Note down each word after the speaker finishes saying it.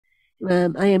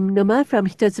I am Noma from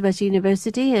Hitotsubashi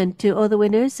University, and to all the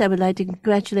winners, I would like to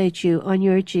congratulate you on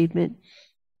your achievement.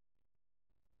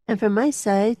 And from my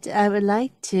side, I would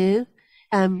like to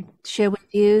share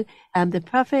with you the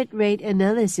profit rate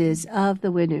analysis of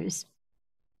the winners.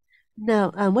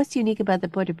 Now, what's unique about the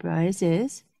Porter Prize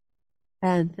is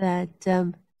that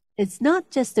it's not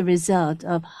just the result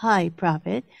of high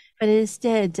profit, but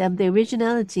instead the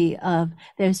originality of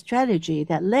their strategy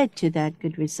that led to that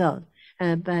good result.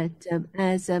 But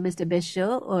as Mr.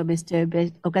 Bessho or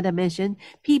Mr. Okada mentioned,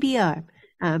 PBR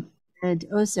and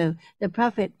also the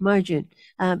profit margin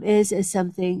is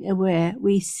something where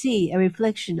we see a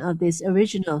reflection of this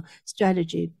original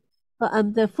strategy.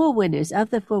 But the four winners,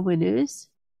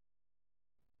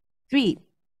 3,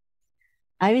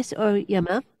 Iris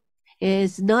Oyama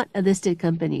is not a listed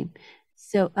company.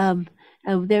 So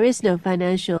there is no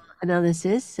financial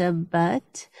analysis,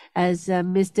 but as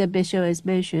Mr. Bessho has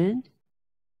mentioned,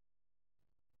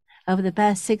 over the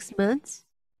past 6 months,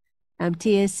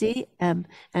 TSC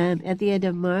at the end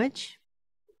of March,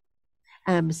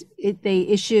 they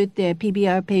issued their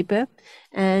PBR paper,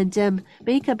 and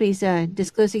many companies are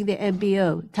disclosing their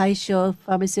MBO. Taisho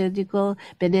Pharmaceutical,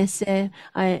 Benesse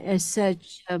are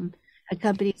such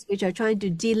companies which are trying to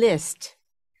delist.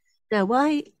 Now,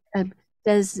 why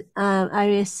does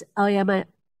Iris Aoyama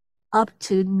opt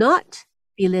to not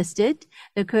be listed?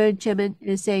 The current chairman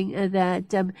is saying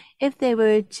that if they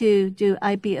were to do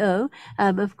IPO,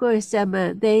 of course,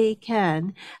 they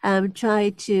can try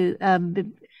to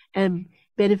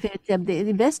benefit the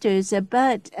investors,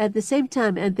 but at the same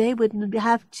time, they would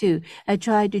have to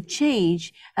try to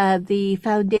change the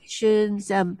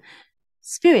foundation's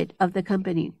spirit of the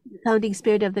company, founding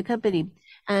spirit of the company.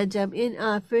 And in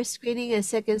our first screening and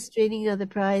second screening of the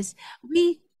prize,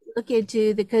 we look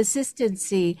into the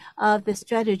consistency of the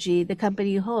strategy the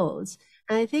company holds.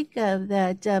 I think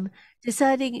that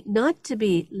deciding not to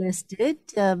be listed,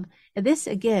 and this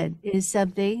again is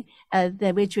something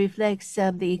that which reflects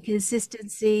the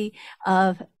consistency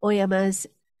of Oyama's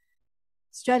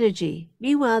strategy.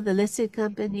 Meanwhile, the listed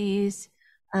companies,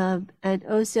 and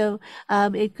also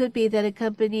it could be that a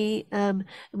company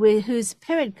whose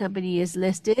parent company is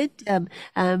listed, that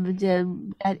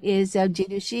is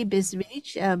Jinushi,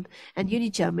 Bizreach, and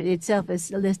Unicham itself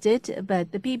is listed,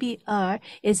 but the PBR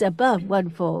is above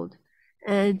one-fold.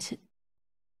 And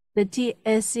the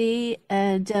TSE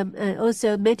and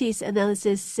also Metis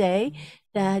analysis say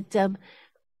that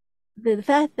the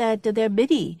fact that there are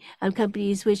many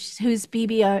companies whose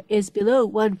PBR is below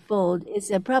one-fold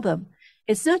is a problem.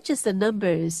 It's not just the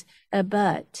numbers,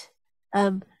 but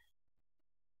there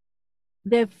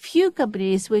are few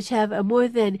companies which have a more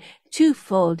than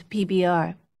two-fold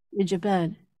PBR in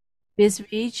Japan.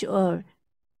 Bizreach or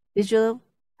Digital,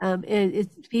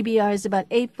 its PBR is about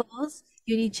 8 folds.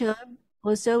 Unicham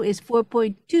also is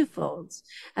 4.2 folds.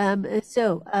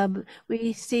 So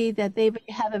we see that they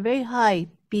have a very high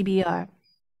PBR.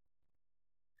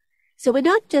 So we're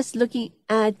not just looking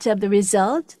at the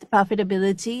result, the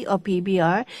profitability or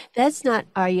PBR. That's not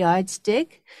our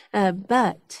yardstick,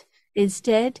 but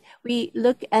instead we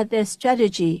look at their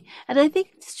strategy. And I think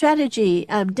strategy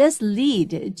does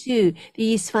lead to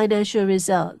these financial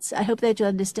results. I hope that you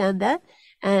understand that.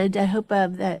 And I hope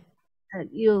that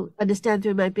you'll understand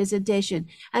through my presentation.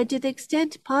 And to the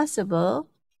extent possible,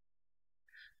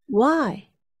 why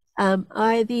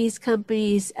are these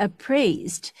companies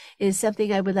appraised is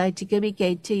something I would like to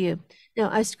communicate to you. Now,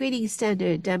 our screening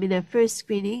standard, in our first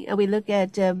screening, we look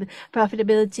at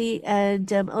profitability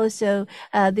and also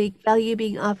the value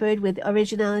being offered with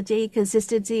originality,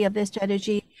 consistency of their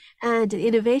strategy, and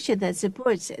innovation that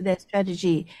supports their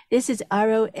strategy. This is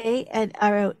ROA and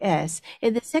ROS.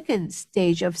 In the second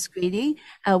stage of screening,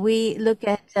 we look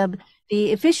at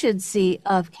the efficiency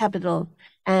of capital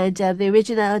and the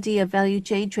originality of value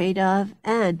chain trade-off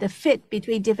and the fit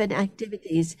between different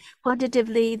activities.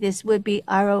 Quantitatively, this would be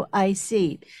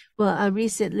ROIC. Well,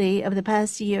 recently, over the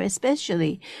past year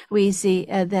especially, we see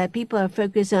that people are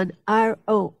focused on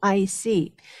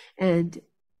ROIC. And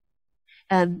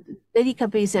many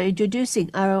companies are introducing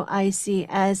ROIC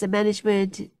as a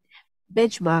management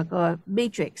benchmark or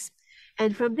matrix.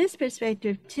 And from this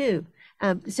perspective too,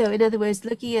 so in other words,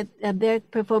 looking at their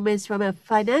performance from a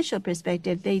financial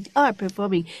perspective, they are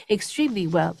performing extremely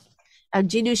well.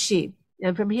 Jinushi,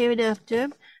 and from here and after,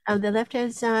 on the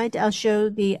left-hand side, I'll show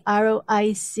the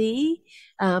ROIC,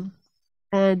 and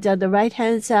on the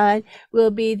right-hand side will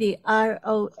be the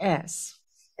ROS.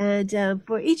 And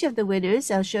for each of the winners,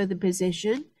 I'll show the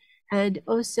position and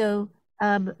also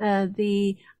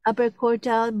the upper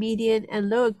quartile, median, and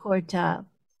lower quartile.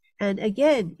 And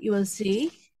again, you will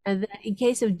see And then in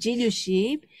case of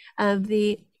Jinushi,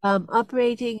 the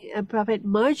operating profit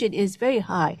margin is very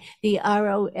high, the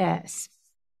ROS.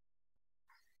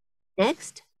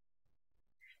 Next,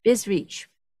 BizReach.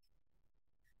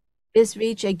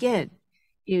 BizReach again,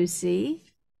 you see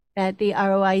that the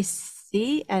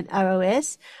ROIC and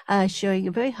ROS are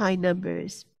showing very high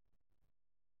numbers.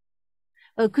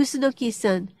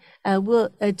 Kusunoki-san will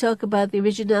talk about the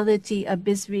originality of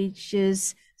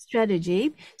BizReach's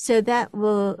strategy, so that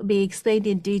will be explained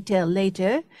in detail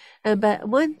later. But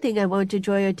one thing I want to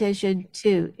draw your attention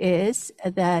to is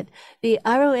that the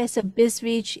ROS of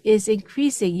BizReach is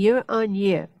increasing year on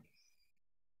year.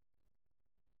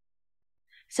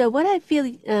 So what I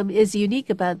feel is unique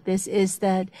about this is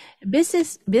that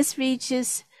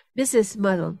BizReach's business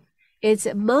model, it's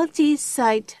a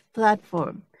multi-site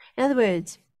platform. In other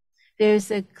words,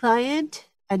 there's a client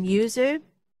and user,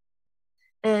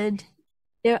 and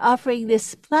they're offering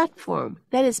this platform.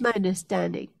 That is my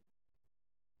understanding.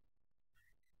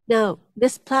 Now,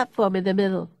 this platform in the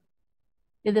middle,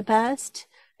 in the past,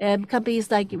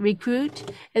 companies like Recruit,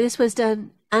 and this was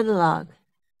done analog.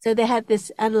 So they had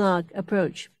this analog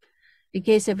approach. In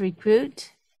case of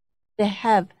Recruit, they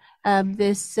have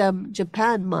this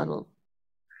Japan model.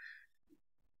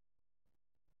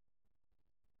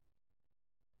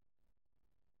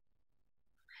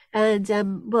 And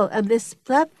this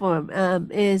platform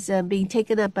is being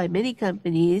taken up by many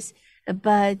companies,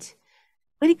 but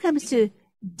when it comes to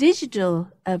digital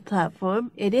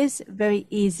platform, it is very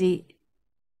easy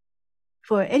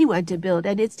for anyone to build,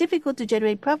 and it's difficult to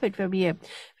generate profit from here.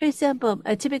 For example,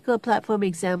 a typical platform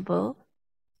example,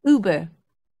 Uber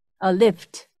or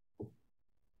Lyft.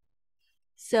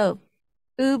 So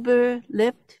Uber,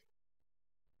 Lyft,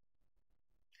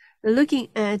 looking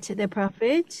at the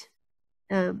profit,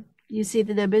 you see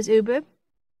the numbers, Uber.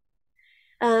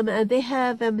 They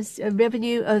have a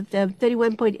revenue of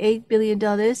 $31.8 billion,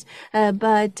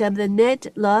 but the net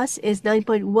loss is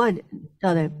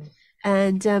 $9.1.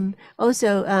 And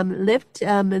also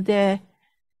Lyft, their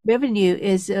revenue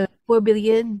is $4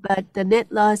 billion, but the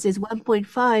net loss is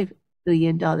 $1.5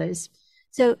 billion.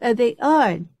 So they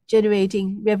are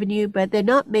generating revenue, but they're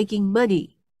not making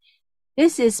money.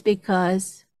 This is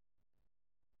because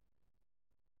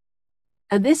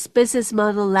this business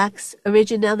model lacks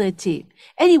originality.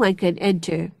 Anyone can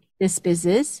enter this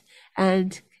business,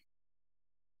 and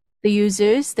the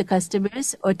users, the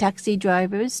customers, or taxi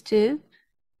drivers too.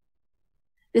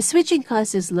 The switching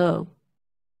cost is low.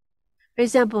 For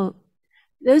example,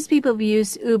 those people who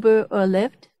use Uber or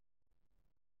Lyft,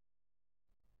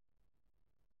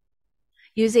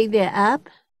 using their app,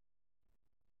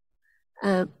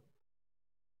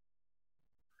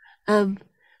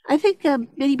 I think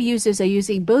many users are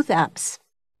using both apps.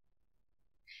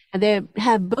 And they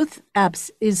have both apps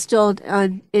installed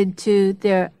into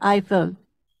their iPhone.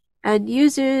 And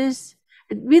users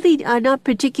really are not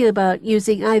particular about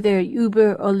using either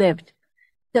Uber or Lyft.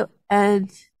 So,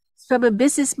 and from a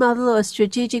business model or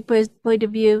strategic point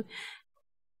of view,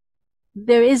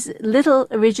 there is little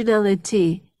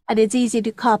originality, and it's easy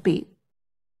to copy.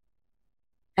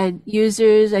 And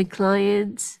users and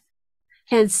clients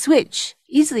can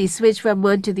easily switch from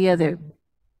one to the other.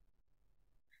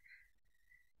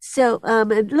 So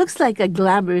it looks like a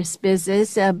glamorous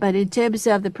business, but in terms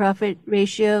of the profit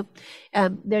ratio,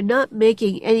 they're not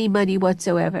making any money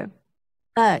whatsoever.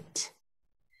 But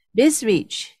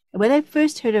BizReach, when I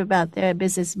first heard about their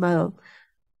business model,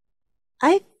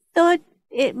 I thought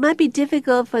it might be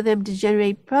difficult for them to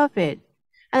generate profit.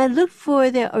 And I looked for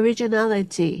their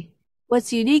originality,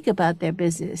 what's unique about their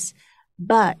business.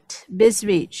 But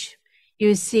BizReach,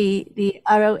 you see the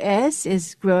ROS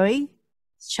is growing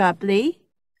sharply,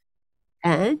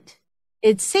 and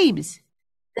it seems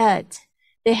that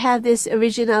they have this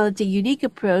originality, unique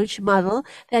approach model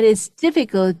that is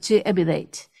difficult to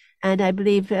emulate. And I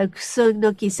believe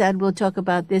Kusunoki-san will talk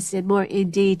about this more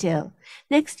in detail.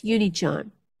 Next,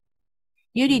 Unicharm.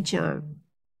 Unicharm.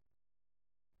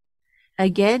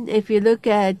 Again, if you look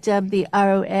at the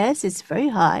ROS, it's very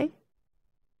high.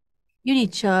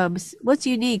 Unicharms, what's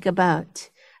unique about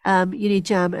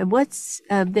Unicharm, and what's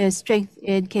their strength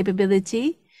and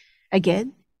capability?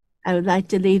 Again, I would like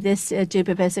to leave this to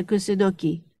Professor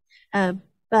Kusunoki.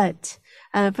 But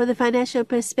from the financial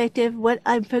perspective, what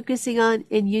I'm focusing on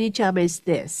in Unicharm is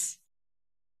this.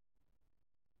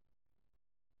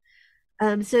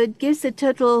 So it gives the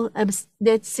total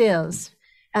net sales,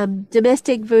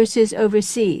 domestic versus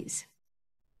overseas.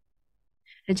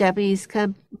 The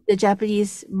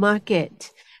Japanese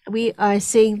market. We are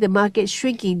seeing the market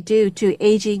shrinking due to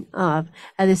aging of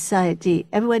the society.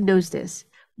 Everyone knows this.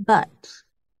 But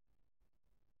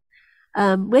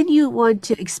when you want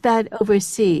to expand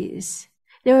overseas,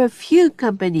 there are a few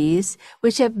companies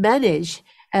which have managed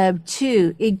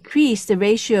to increase the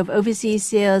ratio of overseas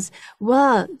sales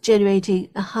while generating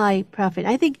a high profit.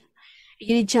 I think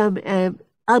Unicharm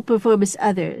outperforms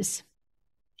others.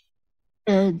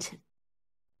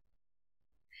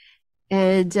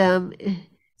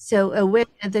 So when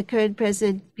the current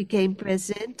president became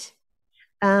president,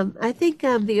 I think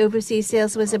the overseas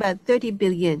sales was about 30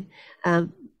 billion,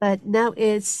 but now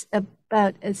it's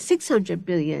about 600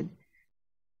 billion.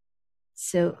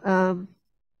 So,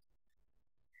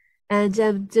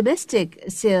 domestic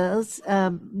sales,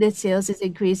 net sales is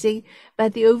increasing,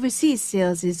 but the overseas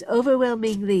sales is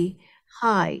overwhelmingly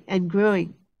high and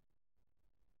growing.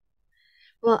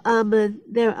 Well,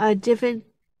 there are different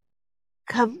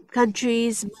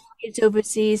countries, markets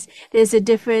overseas. There's a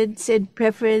difference in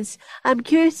preference. I'm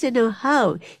curious to know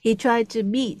how he tried to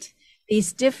meet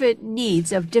these different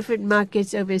needs of different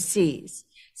markets overseas.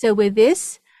 So with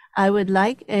this, I would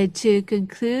like to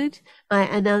conclude my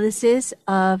analysis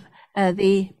of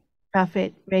the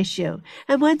profit ratio.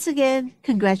 And once again,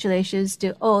 congratulations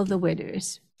to all the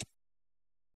winners.